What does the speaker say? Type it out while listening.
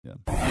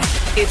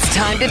It's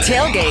time to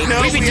tailgate.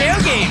 No, we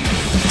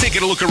tailgate.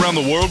 Taking a look around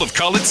the world of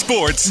college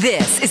sports.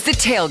 This is The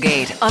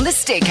Tailgate on the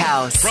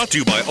Steakhouse. Brought to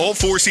you by All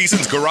Four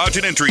Seasons Garage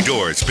and Entry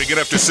Doors. Big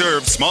enough to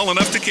serve, small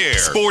enough to care.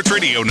 Sports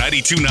Radio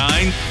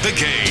 92.9, The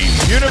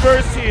Game.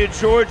 University of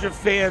Georgia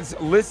fans,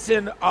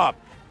 listen up.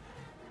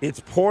 It's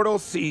portal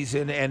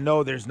season, and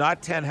no, there's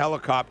not 10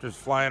 helicopters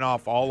flying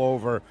off all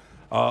over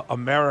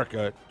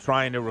America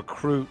trying to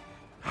recruit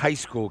high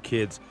school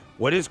kids.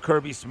 What is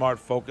Kirby Smart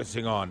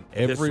focusing on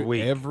this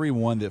week?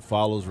 Everyone that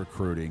follows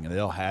recruiting, and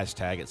they'll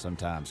hashtag it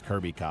sometimes,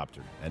 Kirby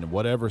Copter. And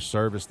whatever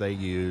service they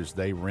use,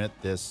 they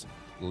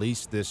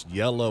lease this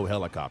yellow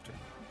helicopter.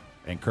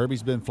 And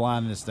Kirby's been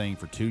flying this thing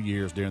for 2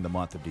 years during the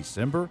month of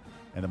December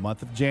and the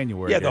month of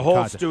January. Yeah, the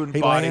whole student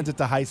body. He lands at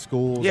the high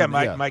schools. Yeah,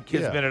 my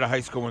kid's been at a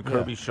high school when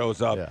Kirby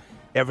shows up. Yeah.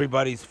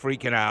 Everybody's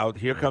freaking out.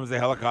 Here comes the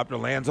helicopter,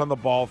 lands on the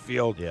ball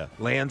field,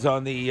 lands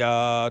on the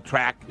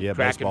track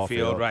and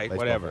field, right?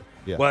 Whatever.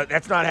 Yeah. Well,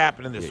 that's not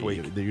happening this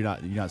week. You're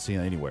not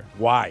seeing it anywhere.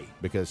 Why?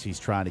 Because he's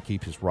trying to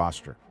keep his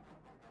roster.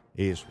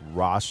 His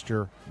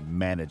roster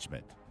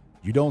management.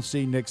 You don't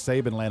see Nick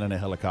Saban landing a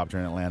helicopter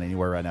in Atlanta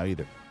anywhere right now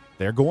either.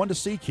 They're going to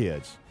see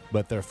kids,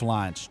 but they're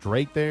flying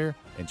straight there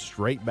and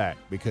straight back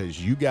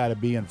because you got to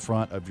be in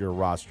front of your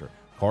roster.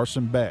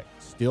 Carson Beck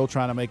still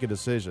trying to make a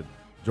decision.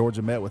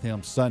 Georgia met with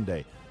him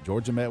Sunday.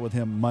 Georgia met with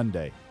him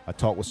Monday. I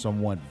talked with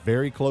someone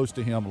very close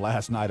to him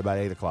last night about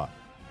 8 o'clock.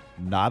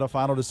 Not a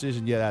final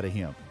decision yet out of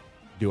him.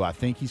 Do I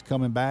think he's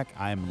coming back?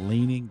 I am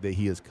leaning that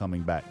he is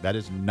coming back. That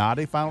is not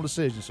a final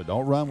decision, so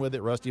don't run with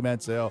it. Rusty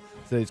Mansell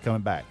said he's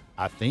coming back.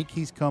 I think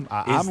he's coming.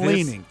 I'm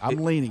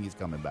leaning he's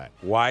coming back.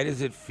 Why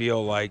does it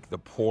feel like the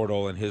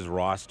portal and his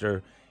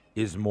roster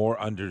is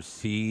more under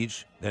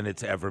siege than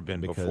it's ever been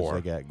before?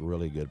 Because they got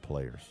really good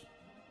players.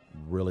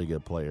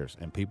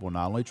 And people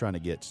not only trying to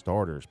get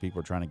starters,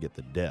 people are trying to get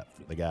the depth,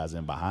 the guys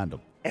in behind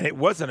them. And it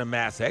wasn't a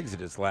mass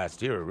exodus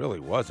last year. It really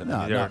wasn't.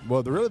 No,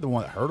 well, they're really the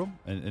one that hurt them.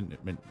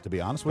 And to be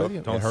honest with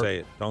you, don't say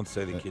it. Don't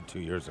say the kid 2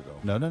 years ago.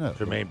 No.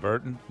 Jermaine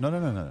Burton? No,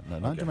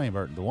 not Jermaine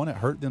Burton. The one that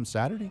hurt them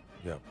Saturday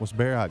was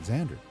Barry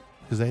Alexander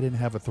because they didn't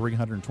have a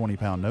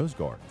 320-pound nose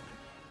guard.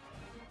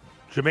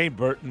 Jermaine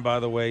Burton,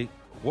 by the way,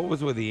 what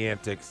was with the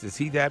antics? Is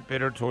he that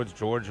bitter towards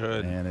Georgia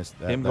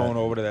and going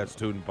over to that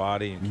student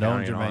body and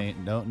known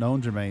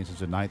Jermaine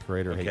since a ninth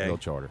grader, Hakeville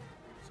charter.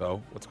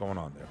 So what's going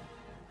on there?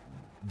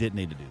 Didn't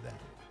need to do that.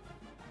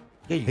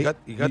 Yeah,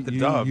 you got the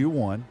dub. You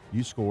won.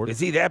 You scored. Is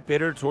he that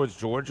bitter towards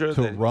Georgia?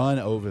 To run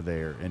over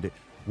there.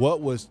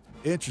 What was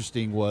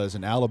interesting was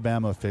an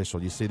Alabama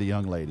official, you see the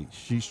young lady,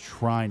 she's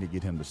trying to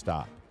get him to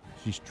stop.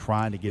 She's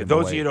trying to get him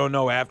those away. of you who don't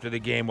know, after the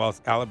game, while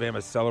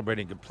Alabama's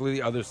celebrating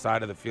completely other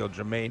side of the field,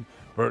 Jermaine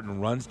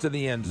Burton runs to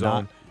the end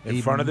zone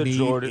in front of the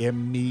Jordan.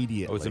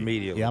 Immediately. It was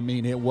immediately. Yeah, I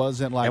mean, it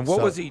wasn't like. And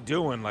what was he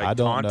doing? Like I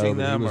don't taunting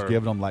know, them? He was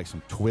giving them like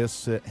some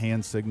twist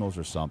hand signals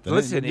or something.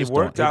 Listen, it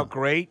worked out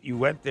great. You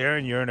went there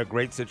and you're in a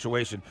great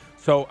situation.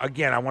 So,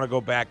 again, I want to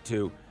go back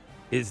to,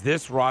 is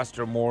this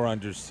roster more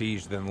under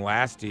siege than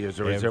last year's,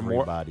 or is there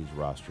more? Everybody's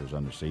roster is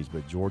under siege,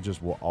 but Georgia's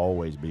will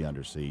always be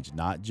under siege.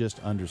 Not just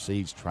under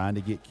siege, trying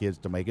to get kids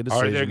to make a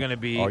decision. Are there going to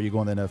be? Are you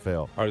going to the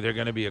NFL? Are there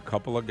going to be a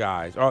couple of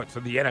guys? Oh, so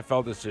the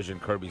NFL decision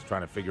Kirby's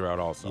trying to figure out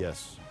also.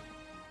 Yes.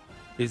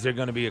 Is there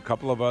going to be a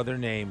couple of other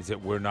names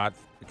that we're not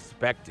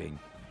expecting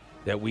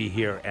that we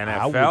hear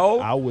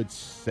NFL? I would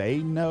say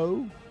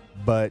no,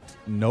 but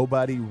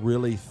nobody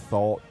really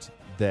thought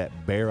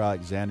that Bear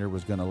Alexander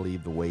was going to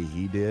leave the way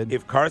he did.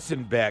 If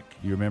Carson Beck.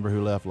 You remember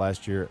who left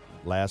last year,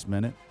 last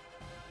minute?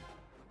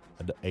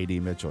 A.D.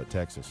 Mitchell at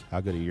Texas. How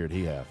good a year did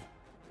he have?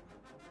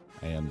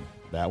 And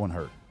that one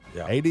hurt.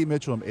 Yeah. A.D.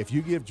 Mitchell, if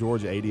you give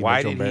Georgia A.D. Mitchell.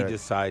 Why did he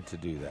decide to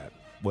do that?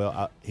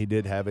 Well, he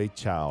did have a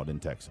child in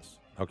Texas.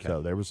 Okay.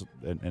 So there was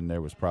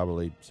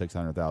probably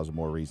 600,000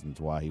 more reasons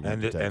why he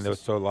went to Texas. And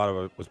so a lot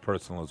of it was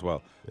personal as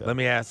well. Yeah. Let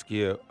me ask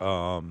you,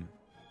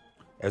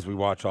 as we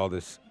watch all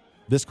this.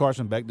 This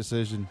Carson Beck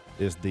decision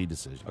is the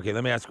decision. Okay,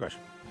 let me ask a question.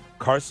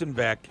 Carson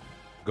Beck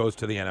goes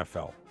to the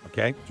NFL,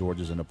 okay?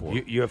 Georgia's in the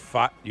portal. You have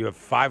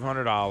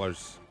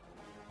 $500.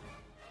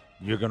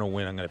 You're going to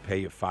win. I'm going to pay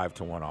you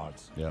 5-1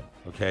 odds. Yeah.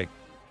 Okay?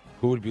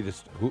 Who would be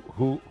this?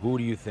 Who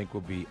do you think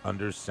will be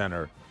under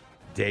center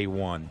day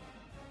one?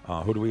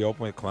 Who do we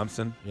open with?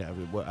 Clemson? Yeah,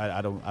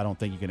 I don't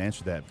think you can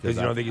answer that because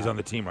you don't think he's on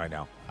the team right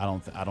now. I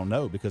don't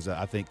know because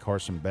I think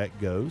Carson Beck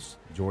goes.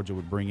 Georgia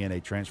would bring in a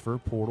transfer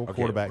portal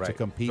quarterback to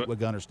compete with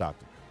Gunnar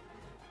Stockton.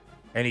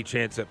 Any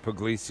chance that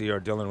Puglisi or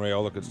Dylan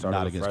Raiola could start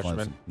as a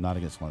freshman? Clemson. Not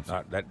against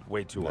Clemson. That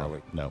way too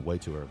early. No, way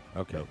too early.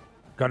 Okay. No.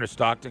 Gunnar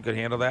Stockton could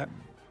handle that.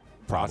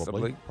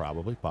 Possibly,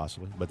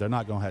 possibly, but they're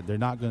not going to have. They're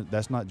not going.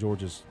 That's not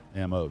Georgia's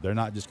MO. They're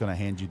not just going to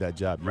hand you that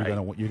job. You're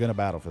going to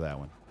battle for that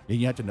one.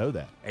 You have to know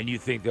that. And you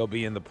think they'll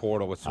be in the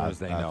portal as soon as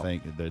they know? I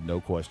think there's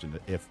no question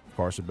that if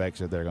Carson Beck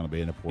said they're going to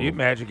be in the portal. Can you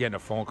imagine getting a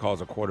phone call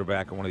as a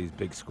quarterback at one of these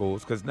big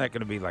schools? Because it's not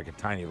going to be like a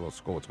tiny little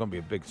school. It's going to be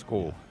a big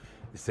school. Yeah.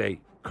 They say,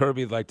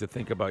 Kirby'd like to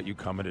think about you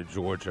coming to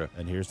Georgia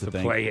to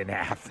play in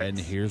Athens and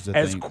here's the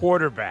as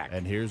quarterback.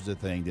 And here's the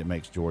thing that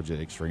makes Georgia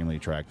extremely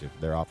attractive.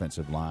 Their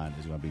offensive line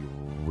is going to be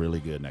really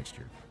good next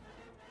year.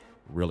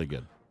 Really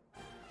good.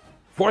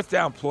 Fourth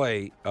down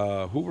play.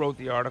 Who wrote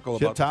the article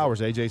Chip about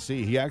Towers,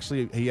 AJC. He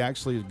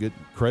actually good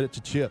credit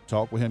to Chip.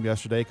 Talked with him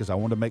yesterday because I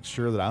wanted to make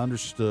sure that I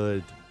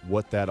understood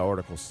what that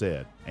article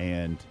said.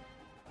 And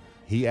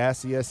he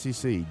asked the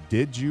SEC,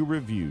 did you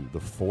review the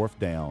fourth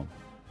down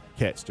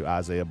catch to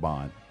Isaiah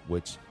Bond?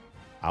 Which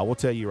I will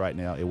tell you right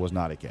now, it was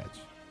not a catch.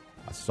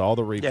 I saw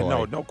the replay.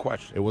 Yeah, no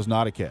question. It was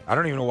not a catch. I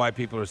don't even know why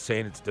people are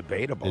saying it's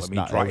debatable. It's I mean,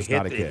 not, try, it was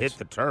not a catch. Hit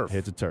the turf.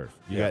 Hit the turf.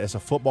 Yeah. It's a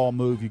football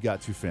move. You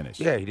got to finish.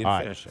 Yeah, he didn't All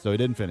right, finish it. So he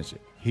didn't finish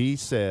it. He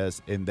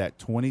says in that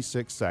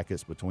 26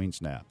 seconds between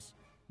snaps,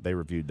 they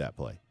reviewed that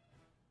play.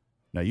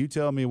 Now, you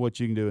tell me what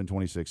you can do in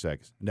 26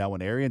 seconds. Now,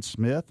 when Arian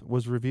Smith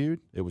was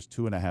reviewed, it was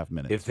 2.5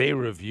 minutes. If they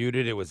reviewed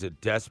it, it was a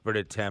desperate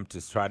attempt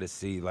to try to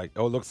see, like,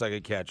 oh, it looks like a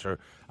catch. Or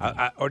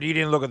you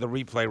didn't look at the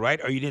replay, right?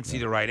 Or you didn't see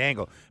the right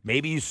angle.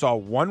 Maybe you saw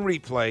one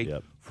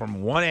replay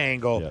from one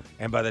angle,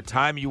 and by the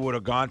time you would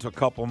have gone to a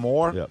couple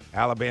more,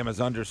 Alabama's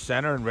under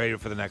center and ready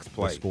for the next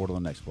play. They scored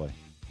on the next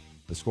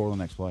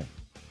play.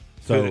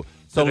 So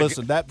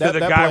listen, that guy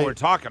play, we're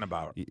talking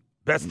about.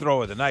 Best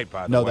throw of the night,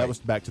 by the way. No, that was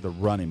back to the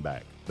running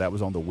back. That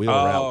was on the wheel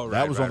route.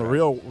 That was on the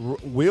real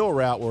wheel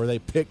route where they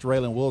picked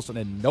Raylan Wilson,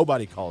 and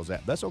nobody calls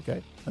that. That's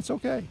okay.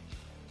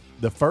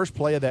 The first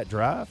play of that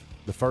drive,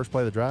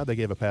 they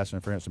gave a pass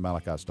interference to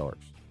Malachi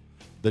Starks.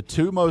 The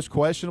two most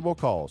questionable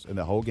calls in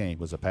the whole game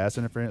was a pass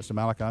interference to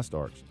Malachi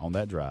Starks on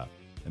that drive,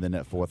 and then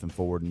that 4th and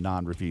forward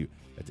non-review.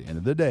 At the end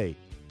of the day,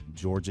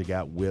 Georgia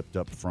got whipped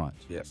up front.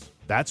 Yes.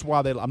 That's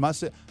why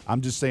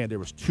I'm just saying there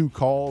was two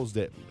calls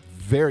that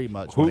very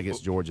much went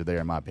against Georgia there,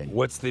 in my opinion.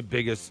 What's the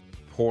biggest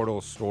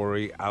portal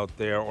story out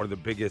there, or the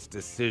biggest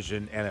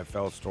decision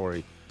NFL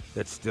story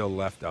that's still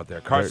left out there?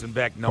 Carson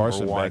Beck, number one.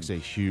 Carson Beck's a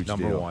huge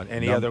number deal. one.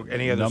 Any other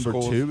number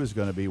schools? two is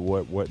going to be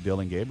what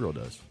Dylan Gabriel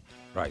does.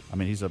 Right. I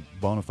mean, he's a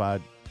bona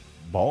fide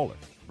baller.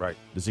 Right.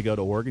 Does he go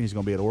to Oregon? He's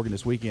going to be at Oregon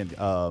this weekend.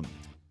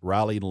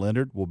 Riley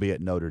Leonard will be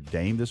at Notre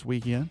Dame this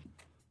weekend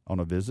on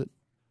a visit.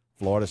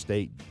 Florida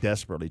State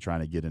desperately trying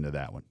to get into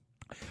that one.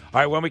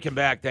 All right, when we come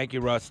back, thank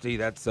you, Rusty.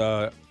 That's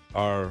our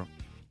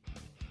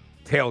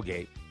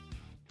tailgate.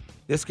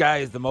 This guy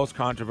is the most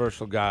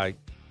controversial guy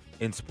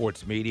in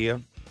sports media.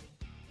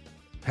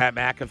 Pat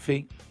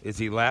McAfee, is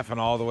he laughing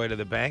all the way to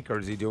the bank, or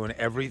is he doing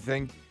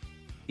everything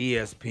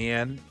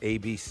ESPN,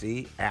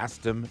 ABC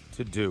asked him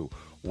to do?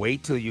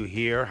 Wait till you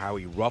hear how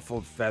he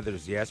ruffled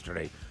feathers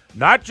yesterday.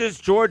 Not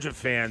just Georgia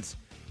fans,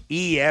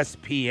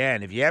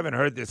 ESPN. If you haven't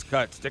heard this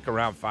cut, stick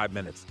around 5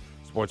 minutes.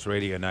 Sports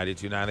Radio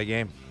 92.9 The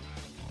Game.